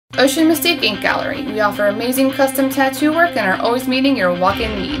Ocean Mystique Ink Gallery. We offer amazing custom tattoo work and are always meeting your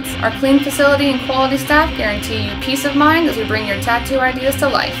walk-in needs. Our clean facility and quality staff guarantee you peace of mind as we bring your tattoo ideas to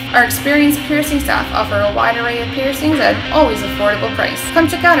life. Our experienced piercing staff offer a wide array of piercings at an always affordable price. Come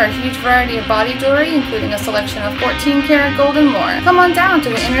check out our huge variety of body jewelry, including a selection of 14-karat gold and more. Come on down to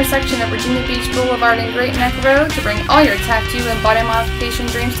the intersection of Virginia Beach Blvd and Great Neck Road to bring all your tattoo and body modification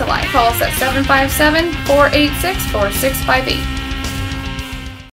dreams to life. Call us at 757-486-4658.